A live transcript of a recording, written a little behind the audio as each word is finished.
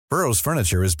Burrow's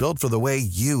furniture is built for the way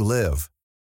you live.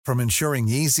 From ensuring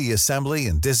easy assembly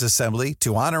and disassembly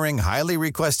to honoring highly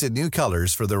requested new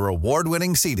colors for their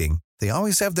award-winning seating, they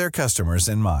always have their customers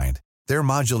in mind. Their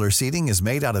modular seating is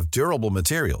made out of durable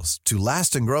materials to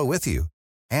last and grow with you.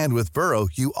 And with Burrow,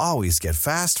 you always get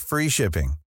fast, free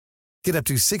shipping. Get up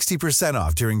to 60%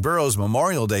 off during Burrow's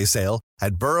Memorial Day sale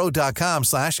at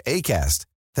burrow.com/ACAST.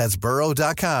 That's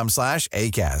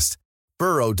burrow.com/ACAST.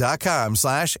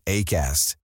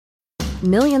 burrow.com/ACAST.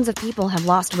 Millions of people have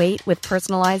lost weight with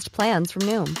personalized plans from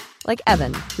Noom. Like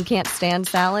Evan, who can't stand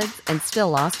salads and still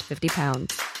lost 50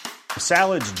 pounds.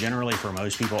 Salads generally for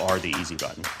most people are the easy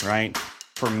button, right?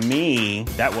 For me,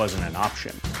 that wasn't an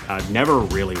option. I never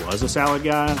really was a salad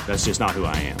guy. That's just not who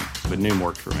I am. But Noom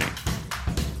worked for me.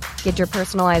 Get your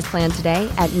personalized plan today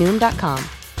at Noom.com.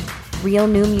 Real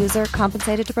Noom user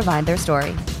compensated to provide their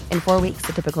story. In 4 weeks,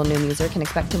 the typical Noom user can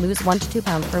expect to lose 1 to 2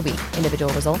 pounds per week.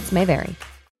 Individual results may vary.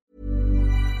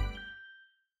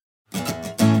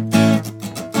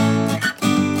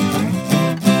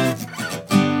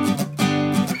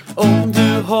 Om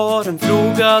du har en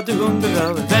fråga du undrar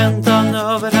över, väntan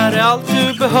över, här är allt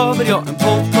du behöver. Ja, en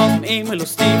podcast med Emil och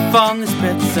Stefan i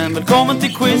spetsen. Välkommen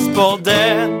till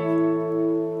Quizpodden.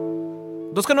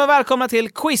 Då ska ni vara välkomna till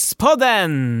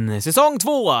Quizpodden, säsong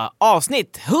 2,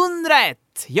 avsnitt 101.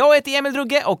 Jag heter Emil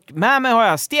Drugge och med mig har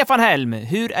jag Stefan Helm.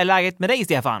 Hur är läget med dig,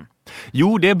 Stefan?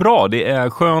 Jo, det är bra. Det är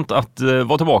skönt att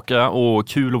vara tillbaka och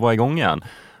kul att vara igång igen.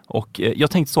 Och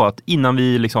jag tänkte så att innan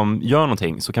vi liksom gör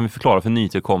någonting så kan vi förklara för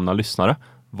nytillkomna lyssnare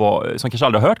som kanske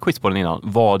aldrig har hört Quizpodden innan,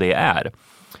 vad det är.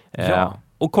 Ja.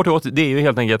 Och kort och gott, det är ju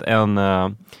helt enkelt en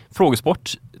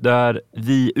frågesport där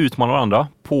vi utmanar varandra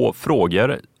på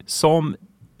frågor som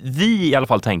vi i alla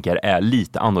fall tänker är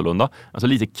lite annorlunda. Alltså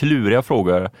lite kluriga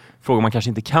frågor man kanske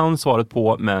inte kan svaret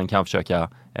på men kan försöka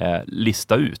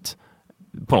lista ut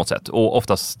på något sätt. Och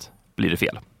oftast blir det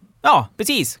fel. Ja,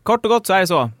 precis. Kort och gott så är det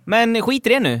så. Men skit i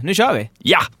det nu. Nu kör vi.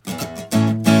 Ja!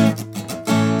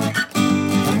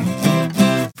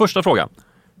 Första frågan.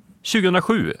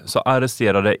 2007 så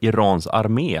arresterade Irans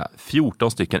armé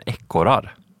 14 stycken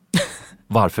ekorrar.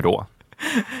 Varför då?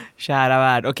 Kära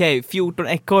värld. Okej, 14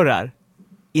 ekorrar.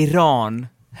 Iran.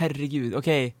 Herregud,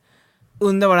 okej.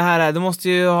 Undrar vad det här är. De måste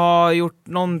ju ha gjort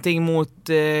någonting mot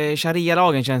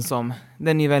sharia-lagen, känns som.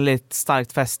 Den är ju väldigt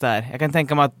starkt fäst där. Jag kan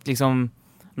tänka mig att liksom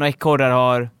några ekorrar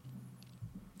har...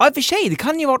 Ja, i och för sig, det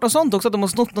kan ju vara något sånt också, att de har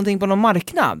snott någonting på någon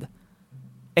marknad.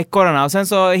 Ekorrarna. Och sen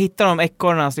så hittar de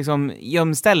ekorrarnas liksom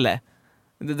gömställe.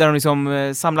 Där de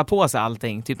liksom samlar på sig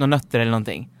allting. Typ några nötter eller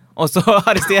någonting. Och så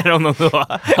arresterar de dem då.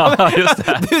 Ja, just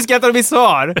det. Du ska ta mitt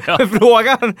svar. Ja.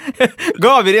 Frågan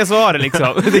gav vi det svaret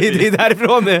liksom. Det är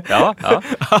därifrån det. Ja.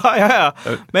 Ja.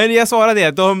 Men jag svarade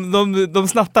det. De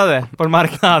snattade på en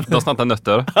marknad. De snattade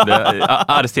nötter.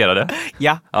 Arresterade.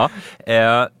 Ja.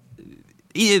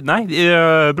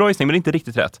 Bra gissning, men inte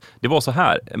riktigt rätt. Det var så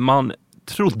här. Man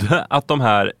trodde att de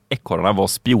här ekorrarna var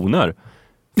spioner.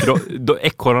 Då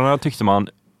ekorrarna tyckte man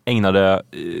ägnade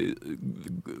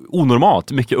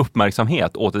onormalt mycket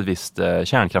uppmärksamhet åt ett visst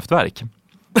kärnkraftverk.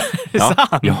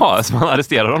 Ja, så man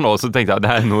arresterade dem då och så tänkte jag att det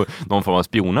här är nog någon form av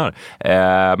spioner.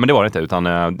 Men det var det inte, utan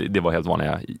det var helt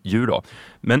vanliga djur då.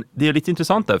 Men det är lite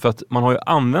intressant där, för att man har ju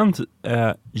använt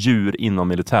djur inom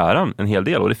militären en hel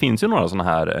del, och det finns ju några sådana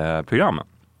här program.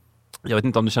 Jag vet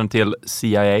inte om du känner till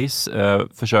CIAs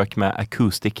försök med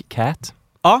Acoustic Cat.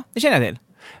 Ja, det känner jag till.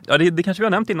 Ja, det kanske vi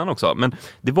har nämnt innan också. Men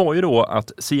det var ju då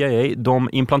att CIA, de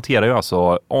implanterar ju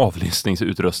alltså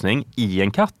avlyssningsutrustning i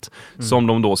en katt som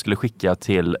de då skulle skicka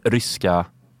till ryska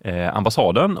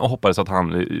ambassaden och hoppades att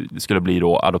han skulle bli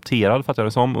då adopterad, för att göra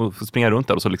det som, och springa runt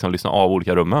där och så liksom lyssna av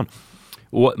olika rummen.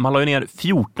 Och man la ju ner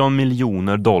 $14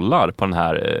 miljoner på den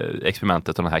här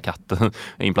experimentet, och den här katten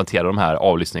implanterade de här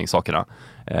avlyssningssakerna.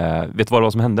 Vet du vad det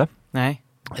var som hände? Nej.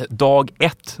 Dag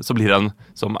 1 så blir den,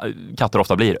 som katter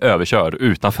ofta blir, överkörd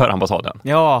utanför ambassaden.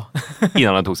 Ja.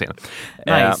 Innan den tog sig in.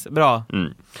 Nice, bra.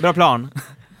 Bra plan.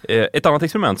 Ett annat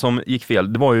experiment som gick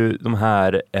fel, det var ju de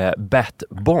här bat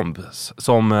bombs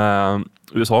som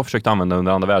USA försökte använda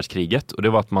under andra världskriget. Och det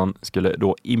var att man skulle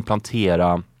då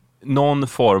implantera någon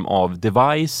form av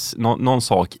device, någon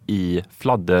sak i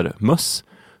fladdermöss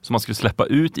som man skulle släppa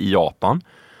ut i Japan.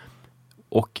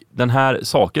 Och den här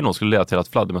saken då skulle leda till att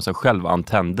fladdermössen själv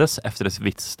antändes efter ett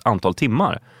visst antal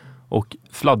timmar. Och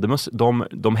fladdermöss,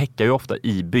 de häckar ju ofta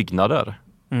i byggnader.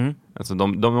 Alltså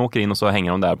de åker in och så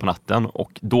hänger de där på natten.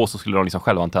 Och då så skulle de liksom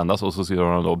själva antändas, och så skulle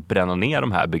de då bränna ner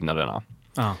de här byggnaderna.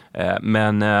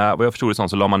 Men vad jag förstod det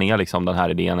så la man ner liksom den här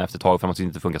idén efter ett tag, för att det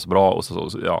inte funkar så bra, och så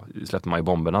släppte man ju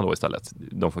bomberna då istället.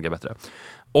 De funkar bättre.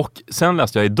 Och sen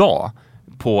läste jag idag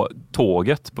på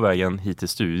tåget på vägen hit till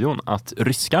studion att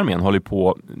ryska armén håller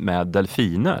på med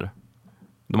delfiner.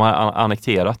 De har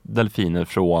annekterat delfiner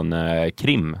från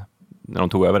Krim. När de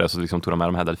tog över det så liksom tog de med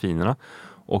de här delfinerna.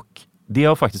 Och det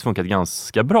har faktiskt funkat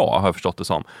ganska bra, har jag förstått det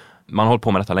som. Man har hållit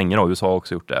på med detta länge då, USA har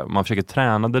också gjort det. Man försöker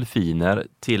träna delfiner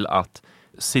till att,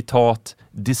 citat,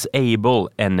 disable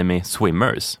enemy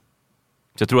swimmers.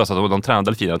 Så jag tror alltså att de tränar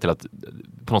delfinerna till att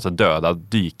på något sätt döda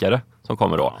dykare som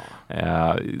kommer då.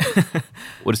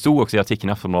 Och det stod också i artikeln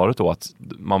i Aftonbladet då att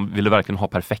man ville verkligen ha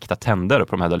perfekta tänder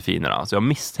på de här delfinerna. Så jag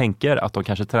misstänker att de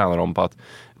kanske tränar dem på att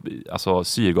alltså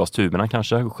syrgastuberna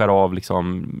kanske skär av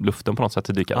liksom luften på något sätt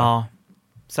till dykare. Ja,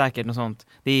 säkert något sånt.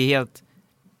 Det är helt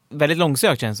väldigt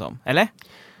långsökt känns som, eller?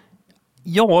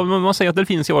 Ja, men man säger att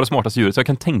delfiner ska vara det smartaste djuret, så jag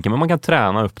kan tänka mig att man kan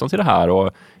träna upp dem till det här.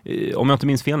 Och om jag inte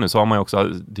minns fel nu så har man ju också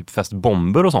typ fäst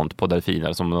bomber och sånt på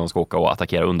delfiner som de ska åka och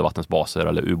attackera undervattensbaser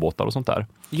eller ubåtar och sånt där.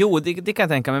 Jo, det kan jag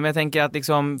tänka mig, men jag tänker att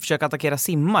liksom försöka attackera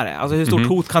simmare. Alltså hur stort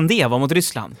hot kan det vara mot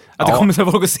Ryssland? Att det kommer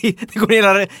så folk det går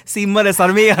hela simmares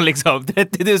armé liksom,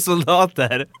 30 000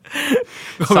 soldater.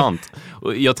 Sant.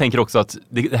 Och jag tänker också att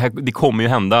det kommer ju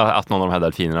hända att någon av de här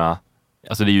delfinerna,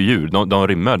 alltså det är ju djur, de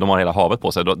rymmer, de har hela havet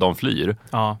på sig, de flyr,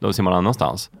 de simmar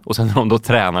annanstans. Och sen är de då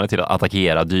tränade till att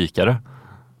attackera dykare.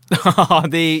 Ja,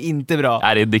 det är inte bra.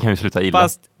 Nej, det kan ju sluta illa.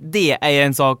 Fast det är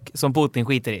en sak som Putin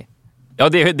skiter i. Ja,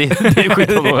 det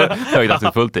skiter de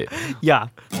högaktigt fullt i. Ja.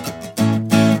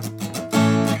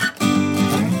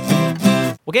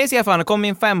 Okej Stefan, det kom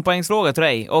min 5-poängsfråga till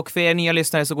dig. Och för er nya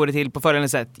lyssnare så går det till på följande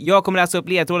sätt. Jag kommer läsa upp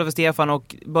ledtrådar för Stefan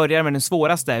och börjar med den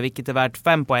svåraste, vilket är värt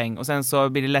 5 poäng. Och sen så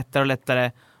blir det lättare och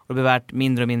lättare och det blir värt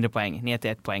mindre och mindre poäng. Ner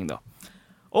till 1 poäng då.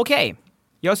 Okej,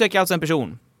 jag söker alltså en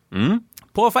person.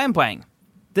 På 5 poäng.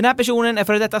 Den här personen är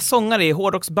före detta sångare i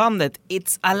hårdrocksbandet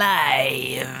It's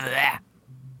Alive.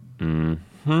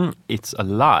 It's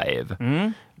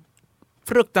Alive.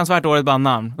 Fruktansvärt dåligt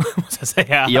bandnamn, måste jag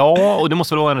säga. Ja, och det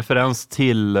måste väl vara en referens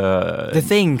till... The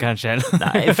Thing kanske?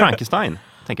 Nej, Frankenstein,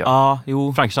 tänker jag. Ja,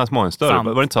 jo. Frankensteins monster. Sant.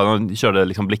 Var det inte så att de körde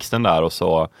liksom blixten där och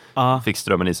så fick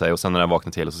strömmen i sig och sen när den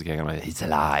vaknade till och så skrek han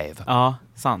It's Alive. Ja,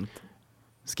 sant.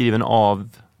 Skriven av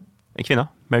en kvinna,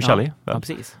 Mary Shelley. Ja,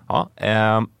 precis. Ja,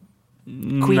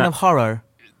 Queen of Horror.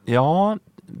 Ja,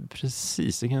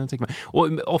 precis, det kan jag tänka mig. Och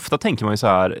ofta tänker man ju så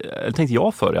här, eller tänkte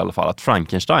jag för i alla fall, att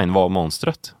Frankenstein var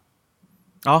monstret.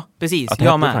 Ja, precis. Att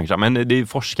jag med. Men det är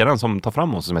forskaren som tar fram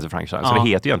monster som heter Frankenstein. Så det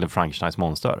heter ju egentligen Frankensteins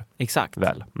monster. Exakt.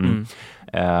 Väl.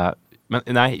 Men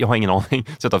nej, jag har ingen aning.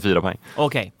 Så jag tar 4 poäng.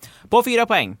 Okej. På 4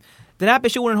 poäng. Den här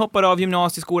personen hoppade av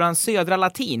gymnasieskolan Södra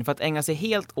Latin för att ägna sig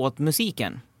helt åt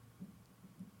musiken.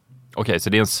 Okej, så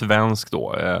det är en svensk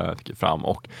då fram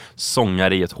och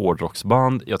sångare i ett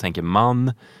hårdrocksband. Jag tänker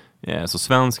man, så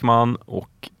svensk man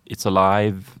och It's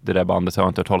Alive, det där bandet har jag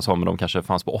inte hört talas om, men de kanske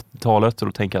fanns på 80-talet så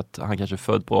då tänker jag att han kanske är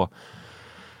född på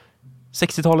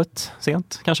 60-talet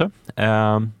sent kanske.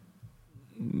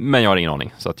 Men jag har ingen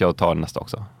aning så att jag tar nästa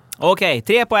också. Okej,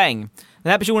 3 poäng.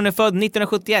 Den här personen är född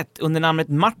 1971 under namnet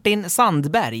Martin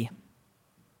Sandberg.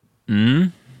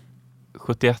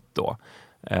 71 då.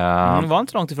 Var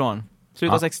inte långt ifrån.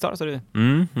 Slutet av 60-talet sa du.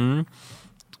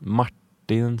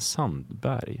 Martin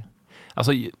Sandberg.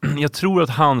 Alltså, jag tror att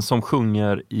han som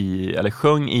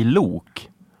sjöng i Lok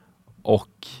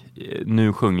och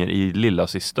nu sjunger i Lilla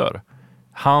Syster.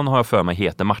 Han har jag för mig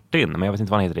heter Martin, men jag vet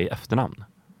inte vad han heter i efternamn.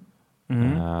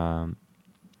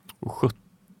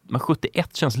 Men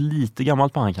 71 känns lite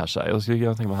gammalt på han kanske. Jag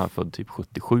skulle tänka mig att han är född typ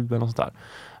 77 eller något sånt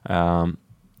där.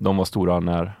 De var stora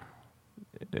när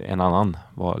en annan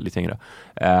var lite yngre.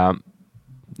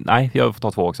 Nej, jag får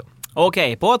ta 2 också.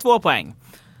 Okej, på 2 poäng.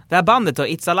 Det här bandet då,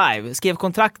 It's Alive, skrev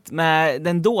kontrakt med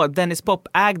den då Dennis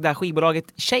Pop-ägda skivbolaget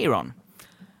Cheiron.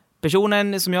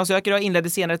 Personen som jag söker då inledde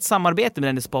senare ett samarbete med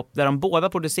Dennis Pop där de båda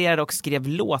producerade och skrev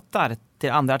låtar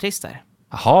till andra artister.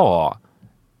 Jaha.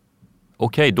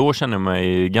 Okej, då känner jag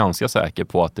mig ganska säker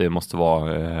på att det måste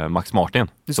vara Max Martin.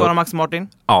 Du svarar Max Martin?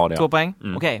 Ja, det är 2 poäng?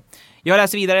 Okej. Jag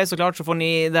läser vidare såklart så får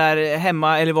ni där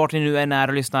hemma eller vart ni nu än är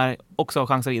och lyssnar också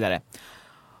chansa vidare.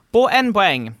 På 1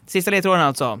 poäng, sista ledtråden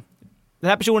alltså. Den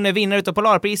här personen är vinnare utav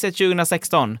Polarpriset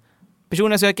 2016.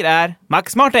 Personen jag söker är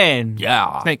Max Martin!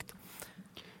 Ja! Snyggt.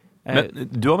 Men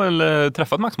du har väl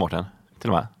träffat Max Martin till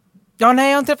och med? Ja, nej,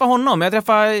 jag har inte träffat honom. Jag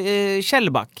träffar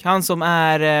Kjellback. Han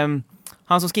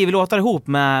som skriver låtar ihop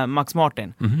med Max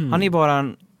Martin. Han är bara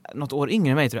något år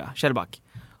yngre än mig tror jag, Kjellback.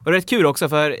 Och det är rätt kul också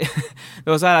för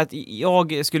det var så här att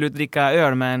jag skulle dricka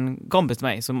öl med en kompis till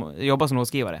mig som jobbar som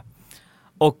låtskrivare.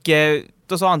 Och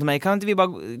då sa han till mig, kan inte vi bara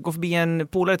gå förbi en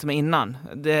polare till mig innan?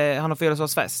 Han har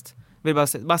födelsedagsfest. Vill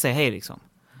bara säga hej liksom.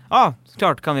 Ja,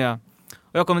 klart kan vi göra.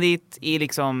 Och jag kommer dit i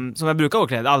liksom, som jag brukar vara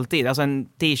klädd, alltid. Alltså en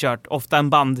t-shirt, ofta en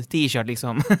band-t-shirt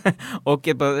liksom. Och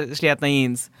ett par sletna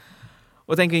jeans.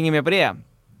 Och tänker inget mer på det.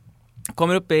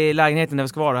 Kommer upp i lägenheten där vi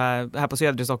ska vara här på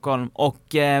Söder i Stockholm.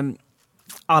 Och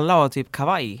alla har typ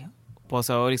kavaj på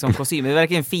sig och liksom kostym. Det är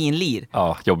verkligen en fin lir.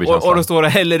 Ja, jobbig känsla. Och då står det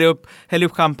häller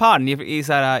upp champagne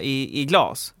i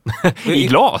glas. I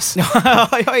glas?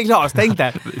 Ja, i glas, tänk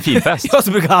det. Fin fest. Jag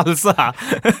som brukar halsa.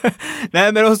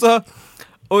 Nej, men också...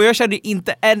 Och jag kände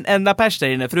inte en enda pers där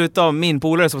inne, förutom min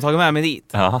polare som tagit med mig dit.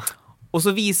 Ja. Och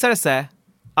så visar det sig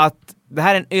att det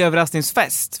här är en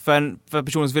överraskningsfest för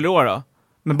personen som fyller år då.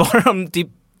 Men bara de typ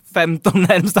 15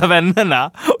 närmsta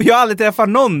vännerna. Och jag har aldrig träffat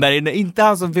någon där inne, inte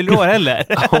han som fyller år heller.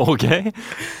 Okej. I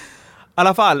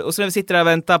alla fall, och så när vi sitter där och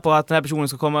väntar på att den här personen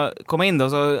ska komma in då,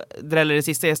 så dräller det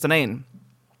sista gästerna in.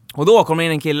 Och då kommer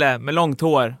in en kille med långt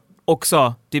hår,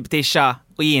 också typ tisha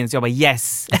och jeans. Jag bara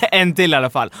yes, en till i alla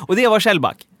fall. Och det var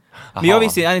Shellback. Men jag hade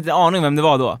inte en aning vem det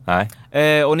var då.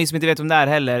 Nej. Och ni som inte vet om det är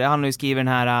heller, han har ju skrivit den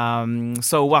här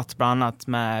So What bland annat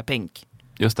med Pink.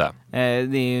 Just det. Det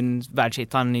är ju en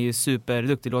världshit. Han är ju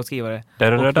superduktig låtskrivare.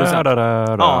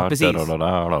 Ja, precis.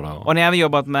 Och ni har även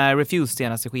jobbat med Refused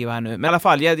senaste skiva här nu. Men i alla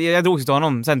fall, jag drog till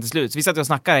honom sen till slut. Så vi satt och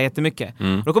snackade jättemycket.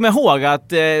 Då kommer jag ihåg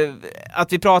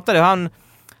att vi pratade. Han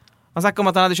snackade om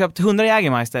att han hade köpt 100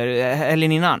 Jägermeister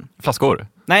helgen innan. Flaskor?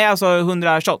 Nej, alltså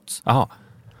 100 shots. Aha.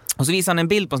 Och så visade han en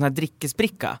bild på en sån här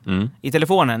drickesbricka i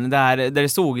telefonen där det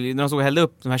stod, när de stod och hällde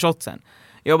upp de här shotsen.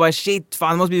 Jag bara, shit,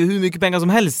 fan, det måste bli hur mycket pengar som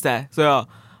helst det. Så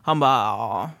han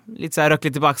bara, lite så här rökt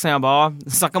lite på axeln. Jag bara,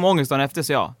 snacka om ångest dagen efter,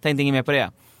 så jag tänkte inget mer på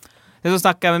det. Sen så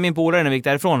snackade jag med min polare när vi gick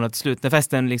därifrån till slut, när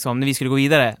festen liksom, när vi skulle gå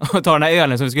vidare och ta den här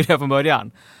ölen som vi skulle göra från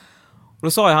början. Och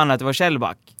då sa ju han att det var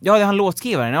Shellback. Ja, det är han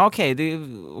låtskrivaren. Ja,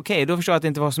 okej, då förstår jag att det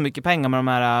inte var så mycket pengar med de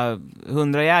här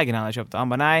 100 jägerna han hade köpt. Han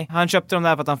bara, nej, han köpte dem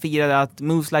där för att han firade att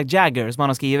Moves Like Jagger, som han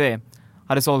har skrivit,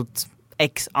 hade sålt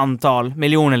x antal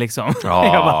miljoner liksom.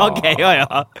 Ja. Jag bara, okej,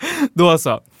 ja. Då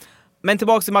så. Men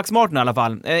tillbaka till Max Martin i alla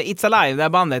fall. It's Alive, det här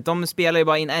bandet, de spelar ju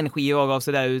bara in en skiva och gav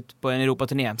sig där ut på en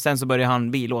Europaturné. Sen så började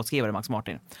han bli låtskrivare, Max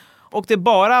Martin. Och det är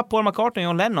bara Paul McCartney och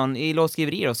John Lennon i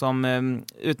låtskriverier som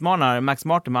utmanar Max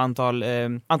Martin med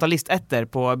antal listetter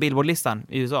på Billboard-listan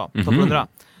i USA. Topp 100.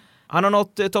 Han har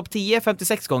nått topp 10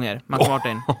 56 gånger, Max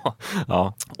Martin.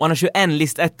 Ja. Och han har 21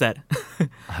 listetter.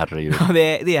 Herregud.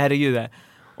 det är herregud det.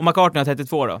 Och McCartney har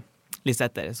 32 då,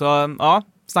 listetter. Så ja,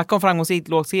 snacka om framgångsrikt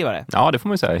låtskrivare. Ja, det får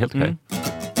man ju säga, helt okej.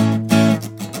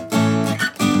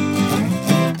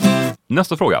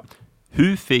 Nästa fråga.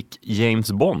 Hur fick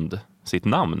James Bond sitt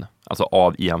namn? Alltså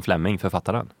av Ian Fleming,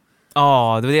 författaren.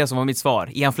 Ja, det var det som var mitt svar.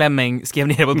 Ian Fleming skrev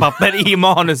ner på ett papper i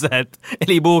manuset,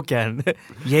 eller i boken.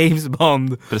 James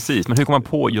Bond. Precis, men hur kom man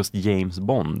på just James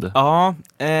Bond? Ja,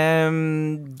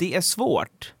 det är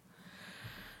svårt.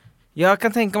 Jag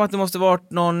kan tänka mig att det måste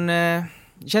varit någon... Det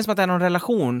känns som att det är någon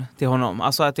relation till honom.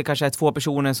 Alltså att det kanske är 2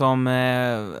 personer som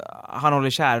han håller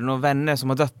kär. Några vänner som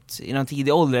har dött i någon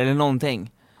tidig ålder eller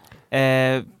någonting.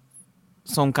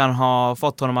 Som kan ha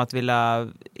fått honom att vilja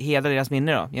hedra deras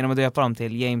minne då, genom att döpa dem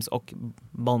till James och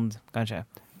Bond kanske.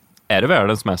 Är det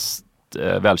världens mest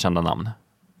välkända namn?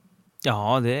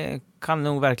 Ja, det kan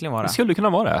nog verkligen vara. Det skulle kunna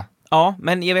vara det. Ja,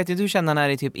 men jag vet inte hur känner han är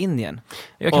i typ Indien.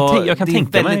 Jag kan det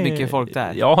tänka är väldigt mig... mycket folk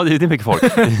där. Ja, det är mycket folk.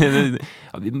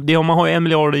 Man har ju 1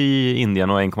 miljard i Indien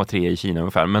och 1,3 i Kina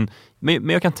ungefär. Men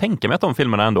jag kan tänka mig att de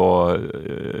filmerna ändå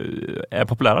är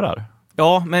populära där.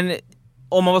 Ja, men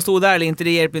om man var stor där eller inte,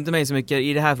 det hjälper inte mig så mycket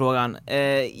i den här frågan.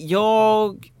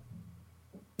 Jag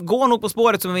går nog på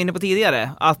spåret som jag var inne på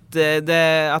tidigare.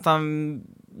 Att han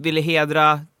ville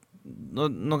hedra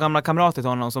några gamla kamrater till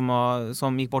honom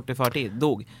som gick bort i förtid,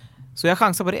 dog. Så jag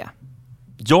chansar på det.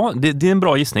 Ja, det är en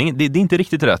bra gissning. Det är inte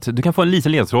riktigt rätt. Du kan få en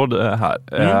liten ledtråd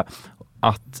här.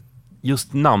 Att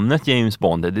just namnet James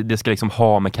Bond, det ska liksom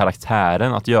ha med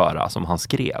karaktären att göra som han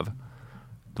skrev.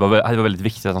 Det var väldigt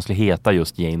viktigt att han skulle heta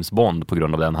just James Bond på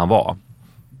grund av den han var.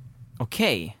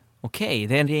 Okej,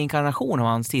 det är en reinkarnation av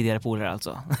hans tidigare polare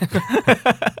alltså.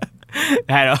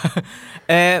 Nej då.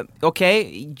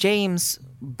 Okej, James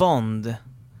Bond.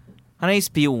 Han är ju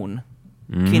spion.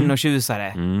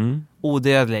 Kvinnotjusare.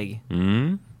 Odödlig.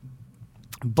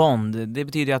 Bond, det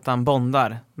betyder att han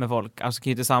bondar med folk. Alltså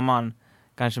knyter samman,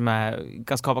 kanske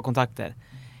kan skapa kontakter.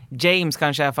 James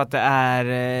kanske är för att det är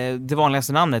det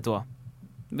vanligaste namnet då.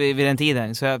 Vid den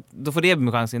tiden. Så då får det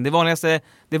bli chansen.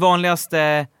 Det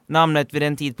vanligaste namnet vid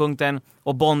den tidpunkten.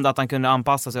 Och Bond, att han kunde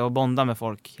anpassa sig och bonda med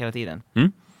folk hela tiden.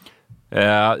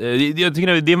 Jag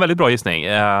tycker det är en väldigt bra gissning. Det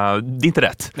är inte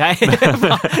rätt. Nej,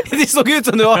 det såg ut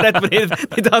som du har rätt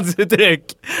på ditt ansiktsuttryck.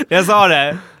 Jag sa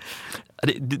det.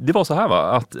 Det var så här,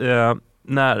 va? Att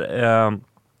när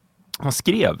han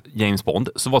skrev James Bond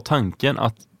så var tanken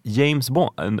att James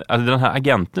Bond, alltså den här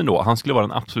agenten då, han skulle vara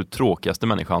den absolut tråkigaste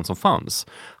människan som fanns.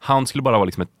 Han skulle bara vara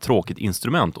liksom ett tråkigt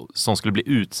instrument som skulle bli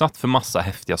utsatt för massa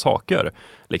häftiga saker.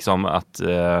 Liksom att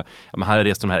han hade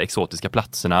rest de här exotiska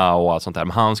platserna och allt sånt där.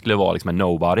 Men han skulle vara liksom en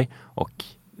nobody och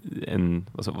en,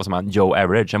 vad som är Joe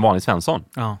Average, en vanlig Svensson.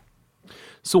 Ja.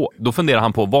 Så då funderar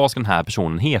han på vad ska den här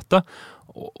personen heta?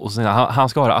 Och så, han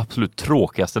ska ha det absolut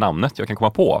tråkigaste namnet jag kan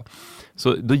komma på.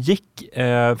 Så då gick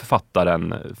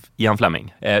författaren Ian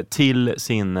Fleming till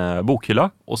sin bokhylla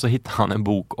och så hittade han en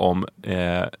bok om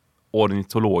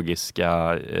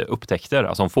ornitologiska upptäckter,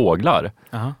 alltså om fåglar.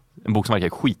 Uh-huh. En bok som verkar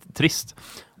skittrist.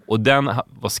 Och den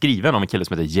var skriven av en kille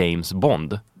som heter James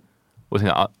Bond. Och så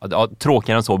tänkte jag,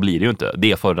 tråkigare än så blir det ju inte.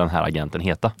 Det får den här agenten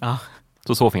heta. Ja.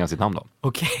 Så fick han sitt namn då.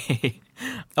 Okej.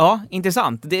 Ja,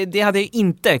 intressant. Det hade jag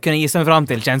inte kunnat gissa mig fram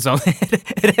till, känns som.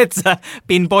 Rätt så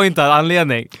pinpointad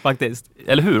anledning, faktiskt.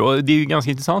 Eller hur? Och det är ju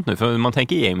ganska intressant nu, för man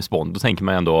tänker James Bond, då tänker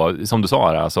man ändå, som du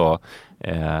sa, alltså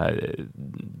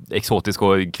exotisk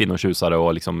och kvinnotjusare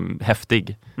och liksom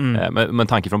häftig. Men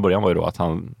tanken från början var ju då att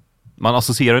man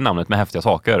associerar namnet med häftiga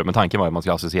saker, men tanken var att man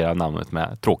skulle associera namnet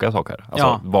med tråkiga saker.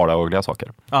 Alltså vardagliga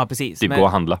saker. Ja, precis. Typ gå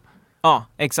och handla. Ja,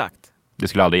 exakt. Det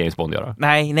skulle aldrig James Bond göra.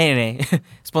 Nej.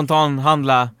 Spontan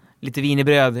handla lite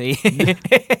wienerbröd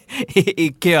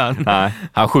i kön. Nej,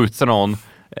 han skjuter någon,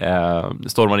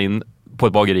 stormar in på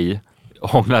ett bageri,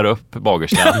 hånglar upp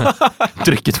bagerskan,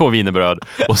 trycker 2 wienerbröd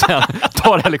och sen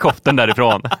tar helikoptern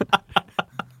därifrån.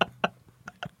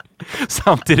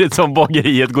 Samtidigt som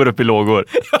bageriet går upp i lågor.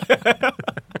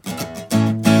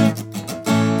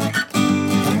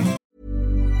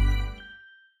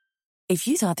 If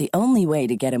you thought the only way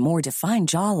to get a more defined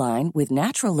jawline with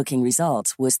natural-looking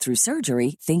results was through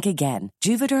surgery, think again.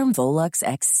 Juvederm Volux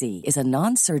XC is a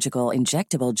non-surgical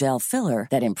injectable gel filler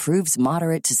that improves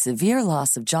moderate to severe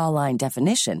loss of jawline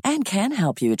definition and can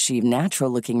help you achieve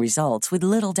natural-looking results with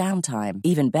little downtime.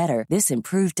 Even better, this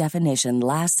improved definition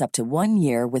lasts up to 1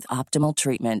 year with optimal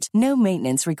treatment. No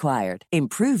maintenance required.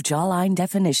 Improve jawline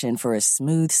definition for a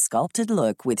smooth, sculpted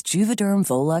look with Juvederm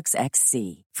Volux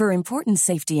XC. For important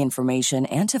safety information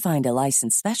and to find a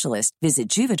licensed specialist, visit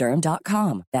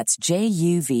Juvederm.com. That's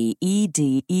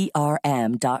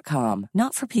Juvederm.com.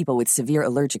 Not for people with severe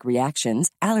allergic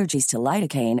reactions, allergies to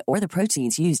lidocaine, or the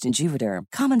proteins used in Juvederm.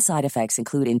 Common side effects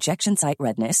include injection site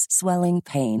redness, swelling,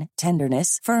 pain,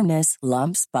 tenderness, firmness,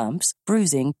 lumps, bumps,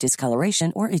 bruising,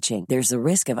 discoloration, or itching. There's a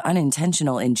risk of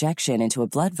unintentional injection into a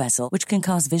blood vessel, which can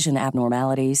cause vision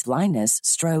abnormalities, blindness,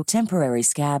 stroke, temporary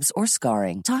scabs, or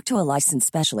scarring. Talk to a licensed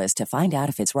specialist to find out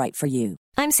if it's right for you.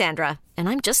 I'm Sandra, and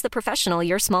I'm just the professional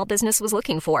your small business was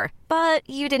looking for. But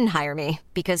you didn't hire me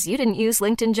because you didn't use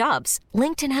LinkedIn Jobs.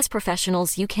 LinkedIn has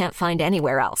professionals you can't find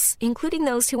anywhere else, including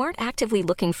those who aren't actively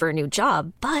looking for a new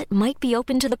job, but might be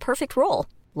open to the perfect role,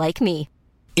 like me.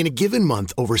 In a given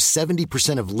month, over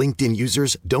 70% of LinkedIn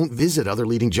users don't visit other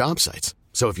leading job sites.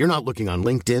 So if you're not looking on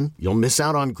LinkedIn, you'll miss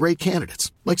out on great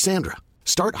candidates, like Sandra.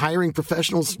 Start hiring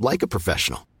professionals like a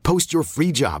professional. Post your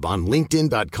free job on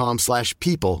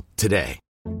linkedin.com/people today.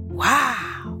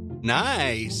 Wow.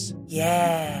 Nice.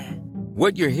 Yeah.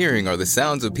 What you're hearing are the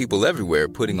sounds of people everywhere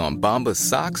putting on Bombas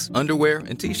socks, underwear,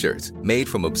 and T-shirts made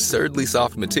from absurdly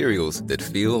soft materials that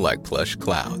feel like plush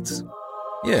clouds.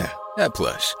 Yeah, that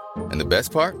plush. And the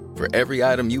best part? For every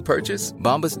item you purchase,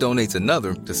 Bombas donates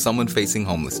another to someone facing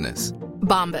homelessness.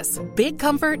 Bombas. Big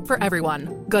comfort for everyone.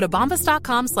 Go to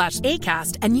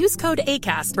bombas.com/ACAST and use code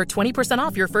ACAST for 20%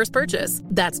 off your first purchase.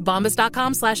 That's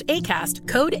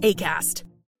bombas.com/ACAST. Code ACAST.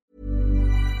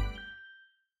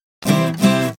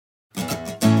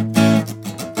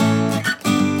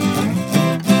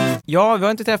 Ja, vi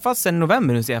har inte träffats sedan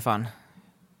november nu, Stefan.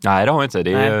 Nej, det har vi inte.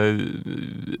 Det är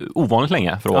ovanligt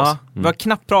länge för oss. Vi har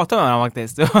knappt pratat med varandra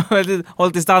faktiskt.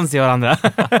 Hållit distans i varandra.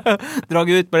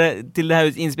 Dragit ut till det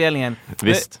här inspelningen.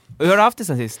 Visst. Hur har du haft det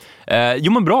sen sist?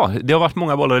 Jo, men bra. Det har varit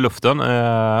många bollar i luften.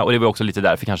 Och det var också lite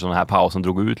därför kanske den här pausen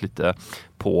drog ut lite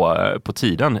på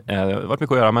tiden. Det har varit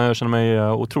mycket att göra, men jag känner mig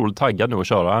otroligt taggad nu att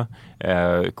köra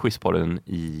Quizpodden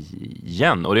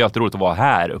igen. Och det är alltid roligt att vara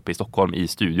här uppe i Stockholm i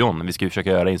studion. Vi ska ju försöka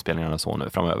göra inspelningarna så nu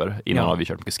framöver. Innan har vi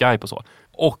kört mycket Skype och så.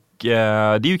 Och det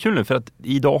är ju kul nu för att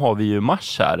idag har vi ju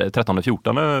mars här,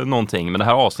 13-14 någonting. Men det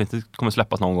här avsnittet kommer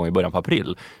släppas någon gång i början på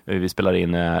april. Vi spelar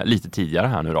in lite tidigare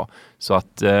här nu då. Så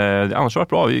att annars har det varit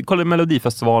bra. Vi kollade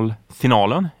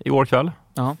Melodifestivalfinalen igår kväll.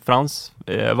 Frans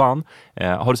vann.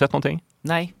 Har du sett någonting?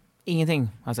 Nej, ingenting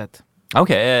har jag sett.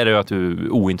 Okej, är det att du är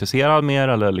ointresserad mer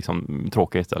eller liksom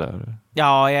tråkigt? Eller?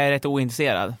 Ja, jag är rätt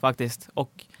ointresserad faktiskt.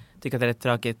 Och tycker att det är rätt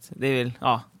tråkigt. Det är väl,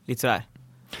 lite sådär.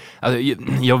 Alltså,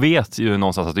 jag vet ju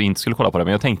någonstans att du inte skulle kolla på det,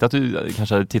 men jag tänkte att du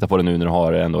kanske tittar på det nu när du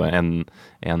har ändå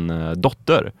en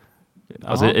dotter.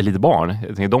 Alltså ett litet barn.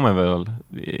 Jag tänker, de är väl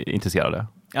intresserade?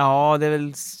 Ja, det är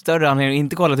väl större anledning att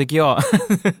inte kolla, tycker jag.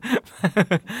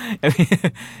 Det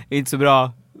är inte så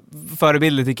bra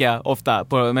förebilder, tycker jag, ofta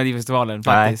på Melodifestivalen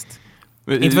faktiskt.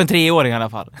 Nej. Inte för en 3-åring i alla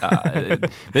fall. Ja,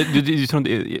 du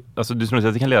tror inte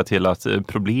att det kan leda till att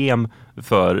problem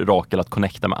för Rakel att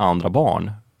connecta med andra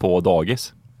barn på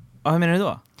dagis? Ja, hur menar du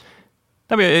då?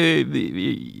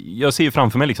 Jag ser ju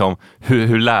framför mig liksom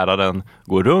hur läraren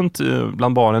går runt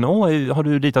bland barnen. Har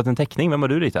du ritat en teckning? Vem har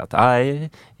du ritat?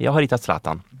 Nej, jag har ritat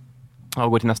Zlatan. Jag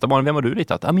går till nästa barn. Vem har du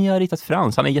ritat? Men jag har ritat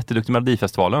Frans. Han är jätteduktig med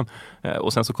Melodifestivalen.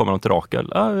 Och sen så kommer de till Rakel.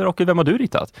 Rakel, vem har du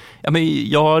ritat? Men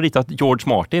jag har ritat George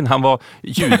Martin. Han var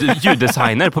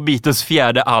ljuddesigner på Beatles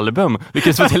 4:e album.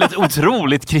 Vilket var till ett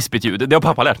otroligt krispigt ljud. Det har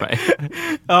pappa lärt mig.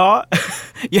 Ja,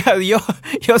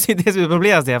 jag ser det som ett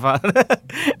problem, Stefan.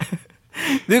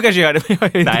 Du kanske gör det, men jag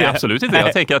gör inte. Nej, absolut inte.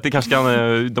 Jag tänker att det kanske kan,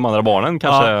 de andra barnen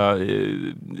kanske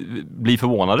bli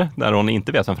förvånade när hon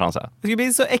inte vet vem Frans är. Det ska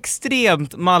bli så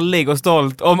extremt mallig och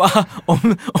stolt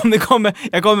om det kommer,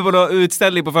 jag kommer på någon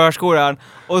utställning på förskolan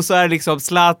och så är det liksom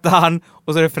Zlatan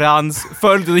och så är det Frans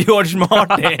följt av George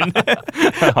Martin.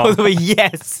 Och då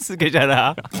yes, ska jag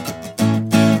känna.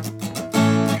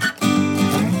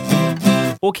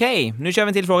 Okej, nu kör vi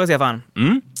en till fråga, Stefan.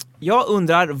 Jag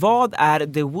undrar, vad är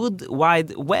the Wood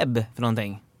Wide Web för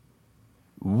någonting?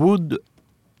 Wood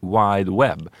Wide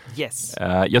Web? Yes.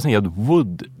 Jag tänker att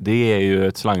wood, det är ju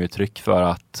ett slanguttryck för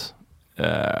att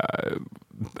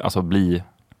alltså bli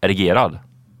erigerad.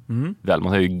 Väl,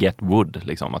 man säger ju get wood,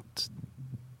 liksom. Att,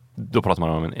 då pratar man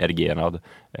om en erigerad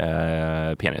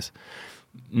penis.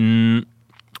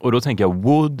 Och då tänker jag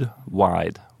Wood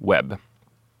Wide Web.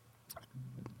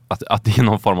 Att det är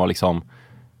någon form av liksom...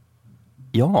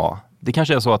 Ja, det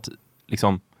kanske är så att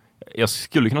liksom, jag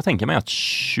skulle kunna tänka mig att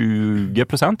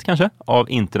 20% kanske av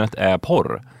internet är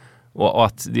porr. Och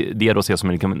att det då ses som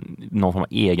någon form av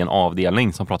egen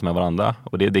avdelning som pratar med varandra.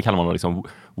 Och det kallar man liksom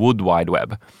Wood Wide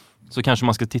Web. Så kanske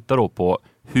man ska titta då på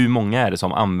hur många är det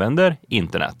som använder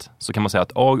internet. Så kan man säga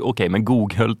att okej, men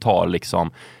Google tar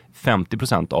liksom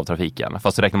 50% av trafiken.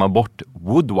 Fast räknar man bort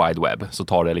Wood Wide Web så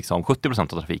tar det liksom 70% av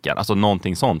trafiken. Alltså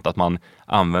någonting sånt, att man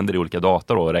använder olika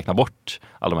data och räknar bort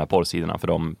alla de här porrsidorna för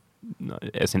de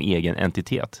är sin egen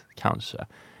entitet, kanske.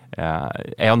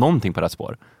 Är jag någonting på rätt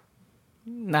spår?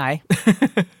 Nej.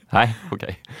 Nej,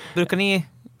 okej. Brukar ni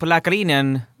på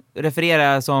läkarlinjen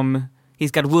referera som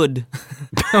he's got wood?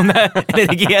 Om det är en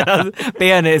erigerad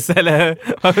penis, eller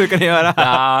vad brukar ni göra?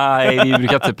 Nej, vi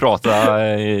brukar inte prata.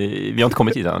 Vi har inte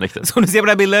kommit hit än riktigt. Som du ser på den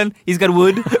här bilden, he's got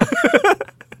wood.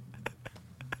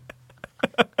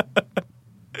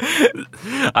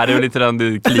 Nej, det är väl inte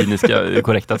den kliniska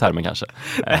korrekta termen kanske.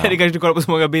 Nej, det kanske du kollar på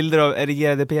så många bilder av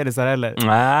erigerade penisar heller.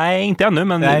 Nej, inte ännu,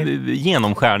 men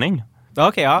genomskärning.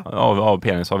 Okej, ja. Av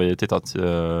penis har vi tittat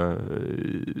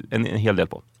en hel del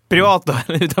på. Privat då?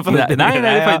 Utanför nej, det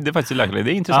är faktiskt läkligt.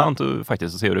 Det är intressant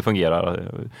faktiskt att se hur det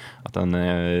fungerar. Att den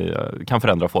kan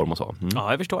förändra form och så.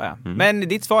 Ja, det förstår jag. Men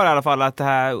ditt svar är i alla fall att det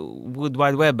här Wood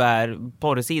Wide Web är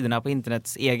porrsidorna på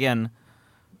internets egen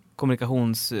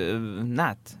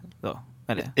kommunikationsnät då,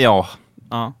 eller? Ja.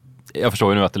 Jag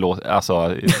förstår ju nu att det låter,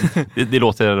 alltså, det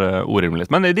låter orimligt,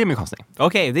 men det är min chansning.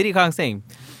 Okej, det är din chansning.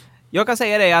 Jag kan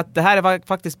säga dig att det här är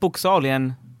faktiskt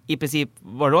bokstavligen i princip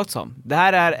vad det låter som. Det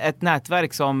här är ett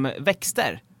nätverk som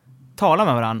växter talar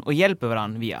med varandra och hjälper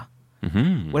varandra via.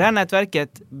 Och det här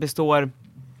nätverket består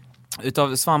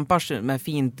utav svampar med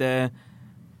fint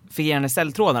fungerande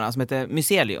celltrådarna som heter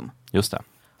mycelium. Just det.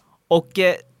 Och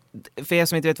för er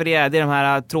som inte vet vad det är de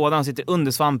här trådarna som sitter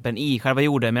under svampen i själva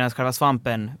jorden medan själva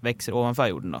svampen växer ovanför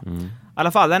jorden då. I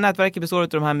alla fall, det här nätverket består av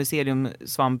de här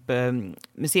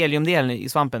myceliumdelen i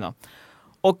svampen då.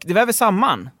 Och det väver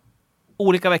samman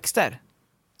olika växter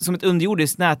som ett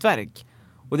underjordiskt nätverk.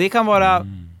 Och det kan vara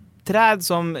träd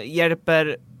som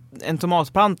hjälper en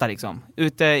tomatplanta liksom,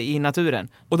 ute i naturen.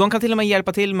 Och de kan till och med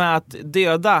hjälpa till med att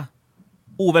döda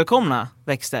ovälkomna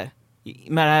växter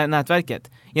med det här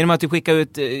nätverket. Genom att du skickar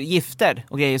ut gifter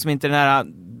och grejer som inte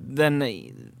den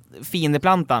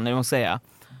fiendeplantan, eller vad man säga,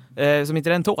 som inte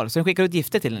den tål. Så den skickar ut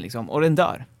gifter till den liksom, och den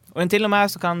dör. Och den till och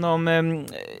med så kan de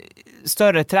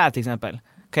större träd till exempel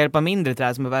kan hjälpa mindre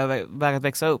träd som är väg att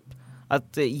växa upp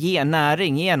att ge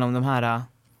näring genom de här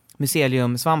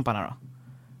myceliumsvamparna då.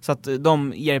 Så att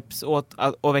de hjälps åt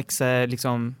att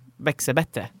växa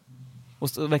bättre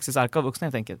och växer starka och vuxna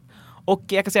helt enkelt. Och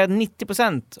jag kan säga att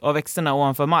 90% av växterna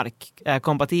ovanför mark är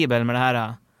kompatibel med det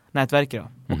här nätverket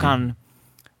då, och kan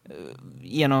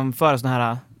genomföra såna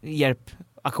här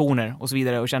hjälpaktioner och så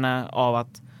vidare och känna av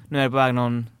att nu är det på väg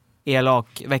någon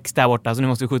elak växt där borta, så nu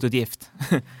måste vi skjuta ut gift.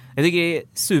 Jag tycker det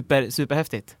är super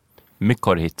häftigt.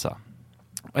 Mykorrhiza.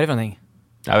 Vad är det för någonting?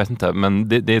 Jag vet inte, men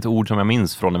det är ett ord som jag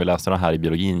minns från när vi läste det här i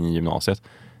biologin i gymnasiet.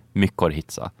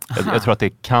 Mykorrhiza. Jag tror att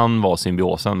det kan vara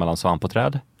symbiosen mellan svamp och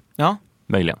träd. Ja.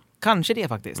 Möjligen. Kanske det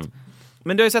faktiskt.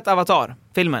 Men du har ju sett Avatar,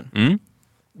 filmen.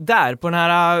 Där, på den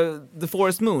här The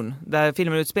Forest Moon, där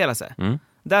filmen utspelar sig.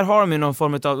 Där har de ju någon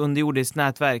form av underjordiskt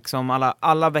nätverk som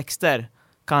alla växter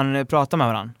kan prata med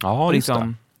varandra. Ja,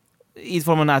 liksom, i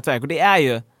form av nätverk. Och det är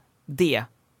ju det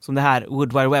som det här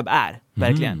Wood Wide Web är,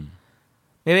 verkligen.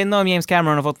 Jag vet inte om James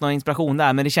Cameron har fått någon inspiration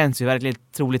där, men det känns ju verkligen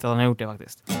troligt att han har gjort det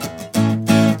faktiskt.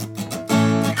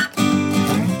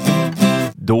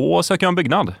 Då söker jag en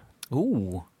byggnad.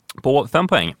 På 5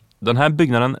 poäng. Den här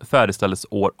byggnaden färdigställdes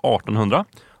år 1800,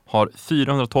 har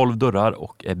 412 dörrar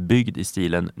och är byggd i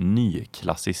stilen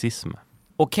nyklassicism.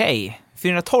 Okej,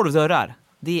 412 dörrar.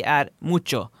 Det är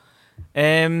mucho.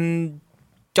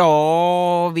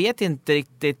 Jag vet inte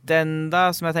riktigt. Det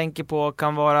enda som jag tänker på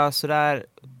kan vara sådär...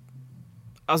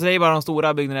 Alltså det är bara de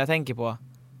stora byggnaderna jag tänker på.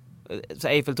 Så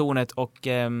Eiffeltornet och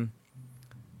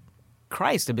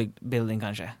Chrysler Building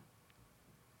kanske.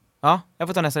 Ja, jag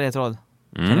får ta nästa ledtråd.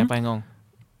 På en gång.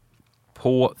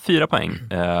 På 4 poäng.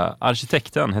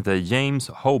 Arkitekten heter James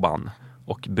Hoban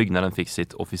och byggnaden fick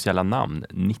sitt officiella namn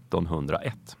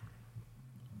 1901.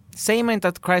 Säger man inte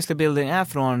att Chrysler Building är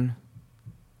från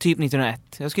typ 1901?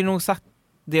 Jag skulle nog sagt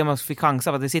det om jag fick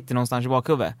chansa för att det sitter någonstans i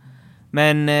bakhuvudet.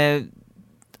 Men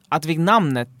att det fick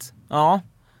namnet, ja.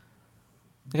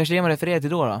 Det kanske är det man refererar till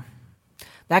då.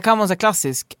 Det här kan vara så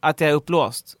klassisk att jag är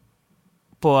upplåst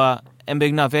på en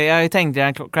byggnad. För jag har ju tänkt i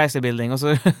den Chrysler Building och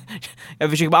så jag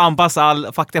försöker bara anpassa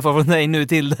all fakta från dig nu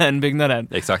till den byggnaden.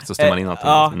 Exakt, så stämmer man in allt.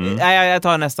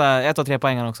 Jag tar 3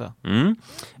 poängen också.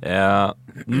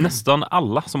 Nästan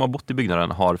alla som har bott i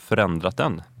byggnaden har förändrat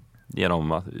den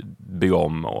genom att bygga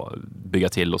om och bygga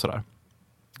till och sådär.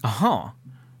 Aha.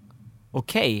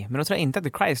 Okej, men då tror jag inte att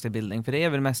det är Chrysler Building, för det är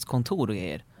väl mest kontor och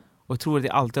grejer. Och jag tror att det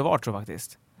alltid har varit så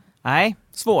faktiskt. Nej,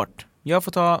 svårt. Jag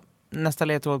får ta nästa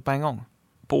ledtråd på en gång.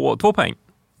 På 2 poäng.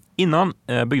 Innan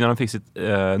byggnaden fick sitt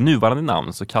nuvarande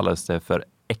namn så kallades det för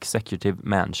Executive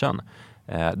Mansion.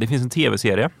 Det finns en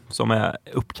tv-serie som är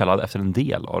uppkallad efter en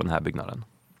del av den här byggnaden.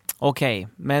 Okej,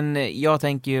 men jag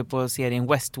tänker ju på serien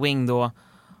West Wing då.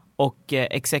 Och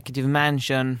Executive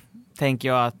Mansion tänker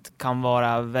jag att kan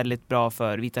vara väldigt bra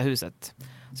för Vita huset.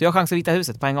 Så jag chansar Vita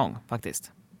huset på en gång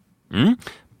faktiskt.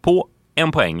 På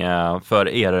 1 poäng för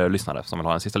er lyssnare som vill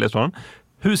ha den sista ledtråden.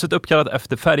 Huset är uppkallat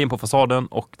efter färgen på fasaden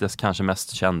och dess kanske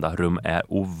mest kända rum är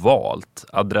ovalt.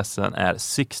 Adressen är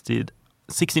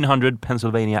 1600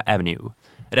 Pennsylvania Avenue.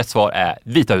 Rätt svar är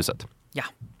Vita huset. Ja,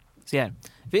 ser.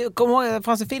 Kommer ihåg, det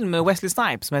fanns en film med Wesley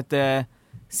Snipes som hette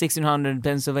 1600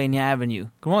 Pennsylvania Avenue.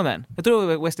 Kommer du ihåg den? Jag tror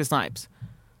det var Wesley Snipes.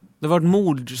 Det var ett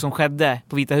mord som skedde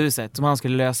på Vita huset som han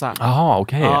skulle lösa. Jaha,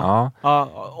 okej. Ja.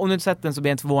 Om du inte sett den så blir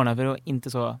jag inte förvånad, för det var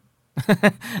inte så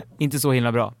inte så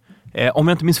himla bra. Om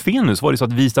jag inte minns fel nu så var det så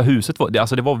att Vita huset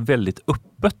det var väldigt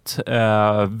öppet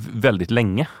väldigt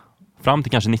länge. Fram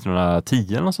till kanske 1910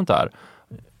 eller något sånt där.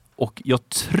 Och jag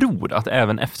tror att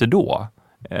även efter då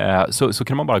så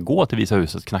kunde man bara gå till Vita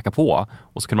huset, knacka på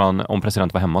och så kunde man, om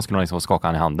presidenten var hemma, så kunde man liksom skaka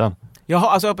han i handen. Jaha,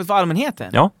 alltså öppet för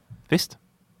allmänheten? Ja, visst.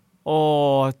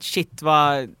 Shit,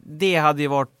 det hade ju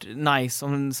varit nice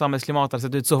om samhällsklimatet hade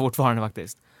sett ut så fortfarande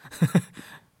faktiskt.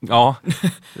 Ja.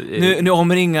 nu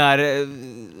omringar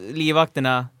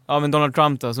livvakterna men Donald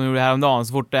Trump då, som gjorde det här om dagen,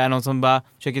 så fort det är någon som bara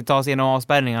försöker ta sig igenom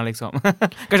avspärrningar liksom.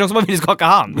 Kanske också bara vill skaka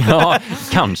hand. Ja,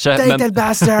 kanske. Dated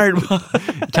bastard!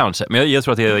 Kanske, men jag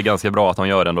tror att det är ganska bra att de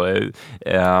gör det ändå.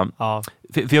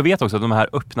 För jag vet också att de här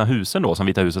öppna husen då som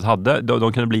Vita huset hade,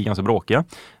 de kunde bli ganska bråkiga.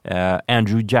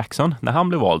 Andrew Jackson, när han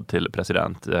blev vald till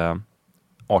president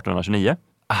 1829,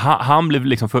 han blev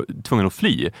liksom tvungen att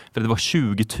fly, för det var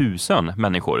 20 000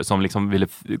 människor som liksom ville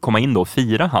komma in då och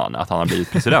fira att han hade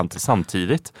blivit president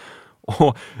samtidigt.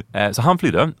 Så han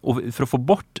flydde, och för att få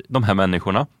bort de här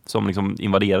människorna som liksom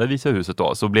invaderade Vita huset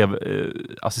då, så blev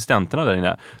assistenterna där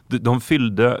inne, de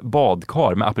fyllde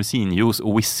badkar med apelsinjuice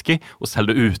och whisky och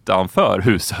ställde utanför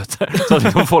huset. Så att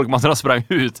liksom folkmassorna sprang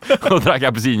ut och drack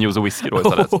apelsinjuice och whisky då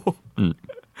istället.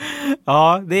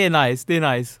 Ja, det är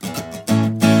nice.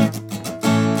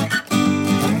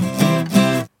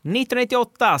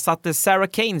 1998 satte Sarah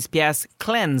Kanes pjäs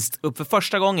Cleansed upp för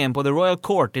första gången på The Royal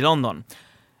Court i London.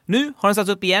 Nu har den satts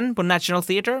upp igen på National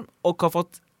Theatre och har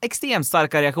fått extremt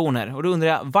starka reaktioner. Och då undrar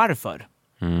jag varför?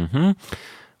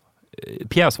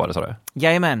 Pjäs var det, sa du?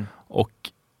 Jajamän. Och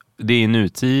Det är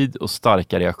nutid och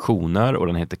starka reaktioner och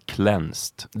den heter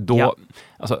Cleansed. Då,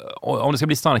 alltså, om det ska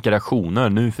bli starka reaktioner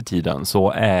nu för tiden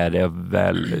så är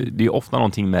det är ofta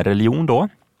någonting med religion då.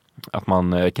 Att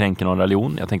man kränker någon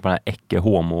religion. Jag tänker på den här Ecce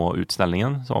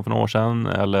Homo-utställningen som var för några år sedan.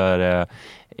 Eller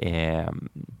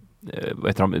vad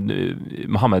heter de?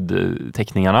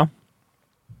 Mohammed-teckningarna.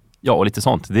 Ja, och lite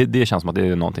sånt. Det känns som att det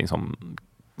är någonting som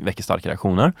väcker starka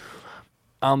reaktioner.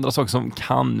 Andra saker som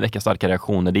kan väcka starka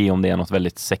reaktioner, det är om det är något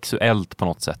väldigt sexuellt på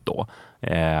något sätt då.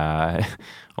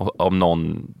 Om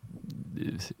någon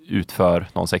utför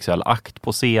någon sexuell akt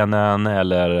på scenen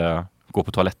eller går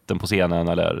på toaletten på scenen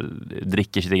eller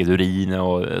dricker sitt eget urin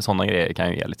och sådana grejer kan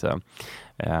ju ge lite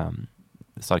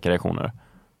starka reaktioner.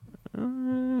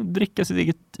 Dricka sitt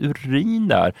eget urin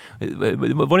där.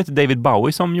 Var det inte David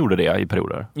Bowie som gjorde det i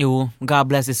perioder? Jo, God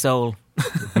bless his soul.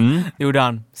 Det gjorde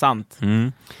han, sant.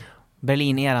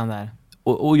 Berlin-eran där.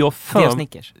 Och jag Deo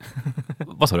Snickers.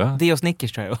 Vad sa du? Deo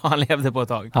Snickers tror jag. Han levde på ett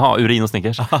tag. Jaha, urin och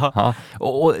Snickers.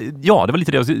 Och ja, det var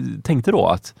lite det jag tänkte då,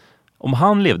 att om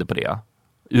han levde på det,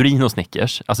 urin och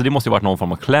Snickers, alltså det måste ju varit någon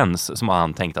form av cleanse som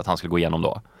han tänkte att han skulle gå igenom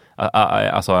då.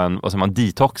 Alltså vad säger man,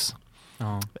 detox.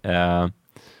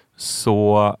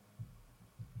 Så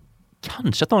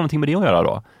kanske att det har någonting med det att göra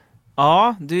då.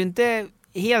 Ja, du är inte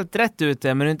helt rätt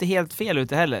ute, men du är inte helt fel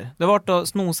ute heller. Du har varit och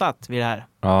snosat vid det här.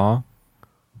 Ja.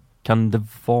 Kan det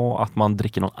vara att man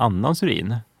dricker någon annans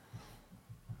urin?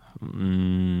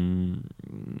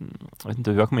 Jag vet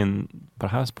inte hur jag kom in på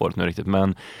det här spåret nu riktigt,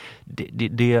 men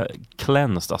det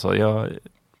cleansed, alltså.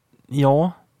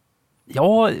 Ja,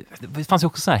 det fanns ju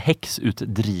också så här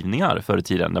häxutdrivningar förr i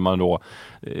tiden där man då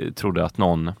trodde att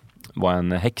någon var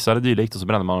en häxa eller dylikt och så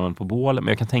brände man den på bål. Men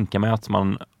jag kan tänka mig att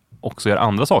man också gör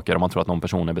andra saker om man tror att någon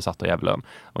person är besatt av djävulen.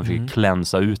 Man försöker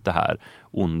klänsa ut det här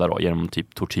onda då genom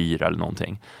typ tortyr eller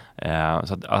någonting.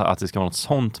 Så att det ska vara något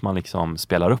sånt man liksom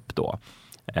spelar upp då.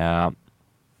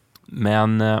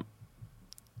 Men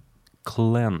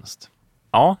cleansed.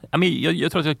 Ja,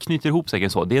 jag tror att jag knyter ihop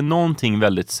säkert så. Det är någonting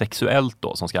väldigt sexuellt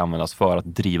då som ska användas för att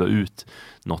driva ut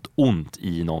något ont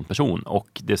i någon person.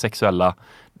 Och det sexuella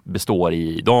består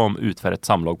i, de utför ett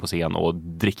samlag på scen och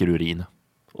dricker urin.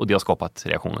 Och det har skapat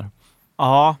reaktioner.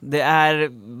 Ja, det är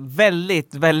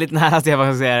väldigt, väldigt nära att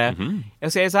jag säga det.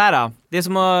 Jag säger så här då. Det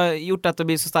som har gjort att det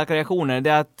blir så starka reaktioner, det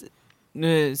är att,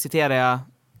 nu citerar jag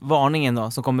varningen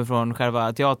då, som kommer från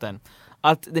själva teatern,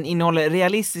 att den innehåller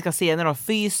realistiska scener av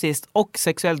fysiskt och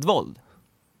sexuellt våld.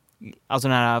 Alltså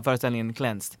den här föreställningen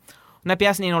Cleansed. Den här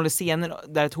pjäsen innehåller scener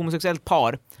där ett homosexuellt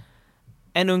par,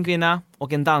 en ung kvinna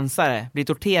och en dansare, blir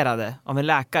torterade av en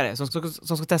läkare som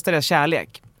ska testa deras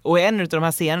kärlek. Och i en av de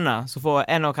här scenerna så får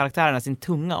en av karaktärerna sin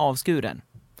tunga avskuren.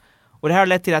 Och det här har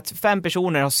lett till att 5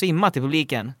 personer har svimmat i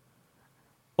publiken.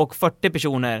 Och 40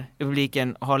 personer i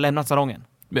publiken har lämnat salongen.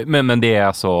 Men det är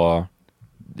alltså...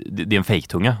 Det är en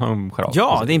fejktunga.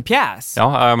 Ja, det är en pjäs.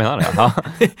 Ja, jag menar det. Ja.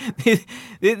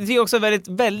 det är också väldigt,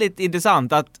 väldigt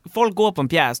intressant att folk går på en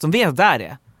pjäs, de vet där det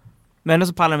är. Men ändå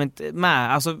så pallar de inte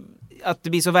med. Alltså, att det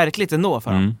blir så verkligt ändå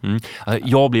för dem. Alltså,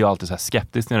 jag blir ju alltid så här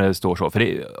skeptisk när det står så. För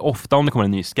det är, ofta om det kommer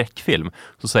en ny skräckfilm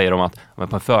så säger de att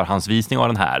på en förhandsvisning av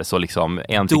den här så liksom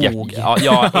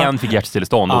en fick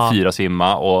hjärtstillestånd och 4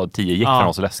 svimma och 10 gick för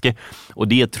någon så läskig. Och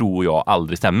det tror jag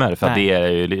aldrig stämmer. För att det är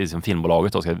ju liksom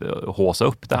filmbolaget som ska håsa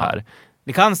upp det här.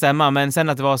 Det kan stämma, men sen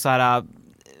att det var så här,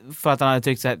 för att han hade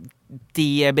tryckt så här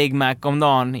 10 Big Mac om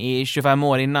dagen i 25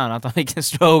 år innan att han fick en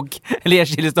stroke eller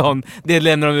hjärtstillestånd, det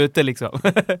lämnar de ute liksom.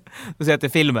 Och så heter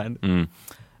filmen.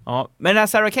 Ja, men när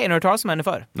Sarah Kane, har du hört talas om henne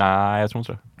för? Nej, jag tror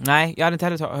inte det. Nej, jag hade inte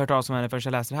heller hört talas om henne förrän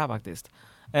jag läste det här faktiskt.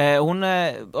 Hon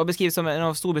har beskrivits som en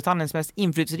av Storbritanniens mest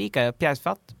inflytelserika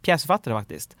pjäsförfattare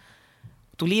faktiskt.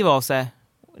 Tog liv av sig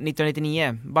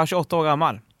 1999, bara 28 år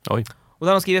gammal. Oj. Och då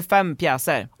har hon skrivit 5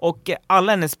 pjäser. Och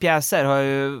alla hennes pjäser har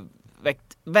ju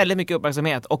väckt väldigt mycket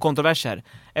uppmärksamhet och kontroverser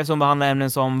eftersom de behandlar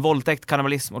ämnen som våldtäkt,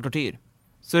 kannibalism och tortyr.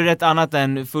 Så det är rätt annat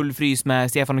än Full frys med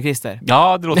Stefan och Christer.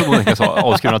 Ja, det låter onekligen så.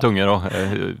 Avskurna tungor och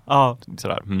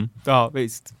sådär. Ja,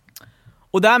 visst.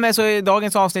 Och därmed så är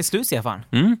dagens avsnitt slut, Stefan.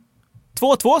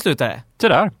 2-2 slutade.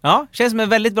 Sådär. Ja, känns som en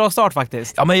väldigt bra start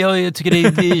faktiskt. Ja, men jag tycker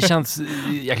det känns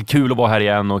kul att vara här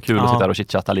igen och kul att sitta här och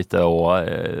chitchatta lite och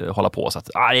hålla på. Så att,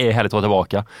 det är härligt att vara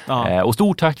tillbaka. Och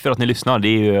stort tack för att ni lyssnar. Det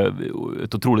är ju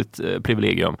ett otroligt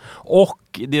privilegium. Och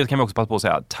det kan vi också passa på att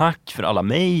säga. Tack för alla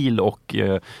mejl och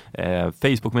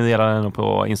Facebook-meddelanden och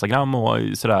på Instagram och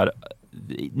sådär.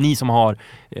 Ni som har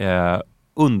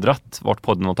undrat vart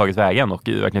podden har tagit vägen och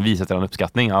verkligen visat er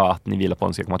uppskattning att ni vill att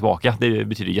podden ska komma tillbaka. Det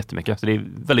betyder jättemycket, så det är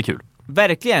väldigt kul.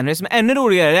 Verkligen. Det som är ännu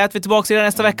roligare är att vi är tillbaka redan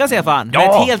nästa vecka, Stefan. Ja! Med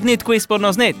ett helt nytt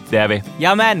Quizpodden-avsnitt. Det är vi.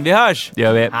 Ja, men vi hörs. Det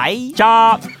gör vi. Hej!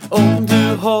 Tja! Om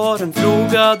du har en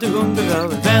fråga du undrar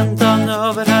över, väntan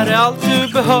över, här är allt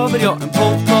du behöver. Ja, en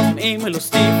podcast med Emil och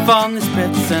Stefan i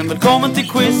spetsen. Välkommen till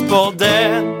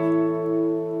Quizpodden.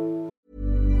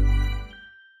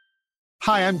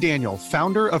 Hi, I'm Daniel,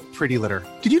 founder of Pretty Litter.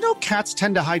 Did you know cats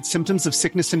tend to hide symptoms of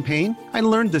sickness and pain? I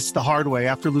learned this the hard way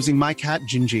after losing my cat,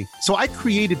 Gingy. So I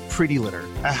created Pretty Litter,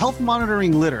 a health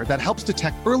monitoring litter that helps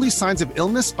detect early signs of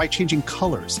illness by changing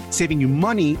colors, saving you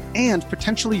money and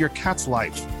potentially your cat's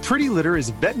life. Pretty Litter is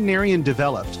veterinarian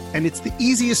developed, and it's the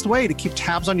easiest way to keep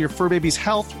tabs on your fur baby's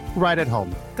health right at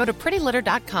home. Go to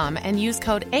prettylitter.com and use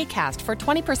code ACAST for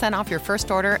 20% off your first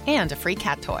order and a free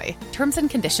cat toy. Terms and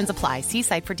conditions apply. See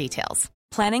site for details.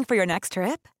 Planning for your next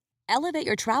trip? Elevate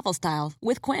your travel style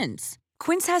with Quince.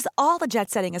 Quince has all the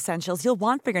jet-setting essentials you'll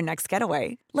want for your next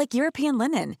getaway, like European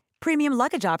linen, premium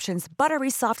luggage options, buttery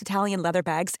soft Italian leather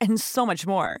bags, and so much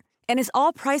more. And is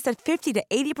all priced at 50 to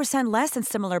 80% less than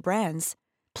similar brands.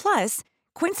 Plus,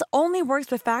 Quince only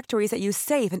works with factories that use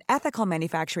safe and ethical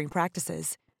manufacturing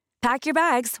practices. Pack your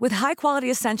bags with high-quality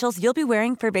essentials you'll be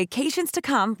wearing for vacations to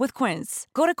come with Quince.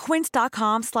 Go to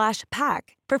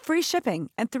quince.com/pack for free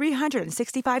shipping and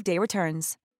 365-day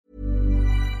returns.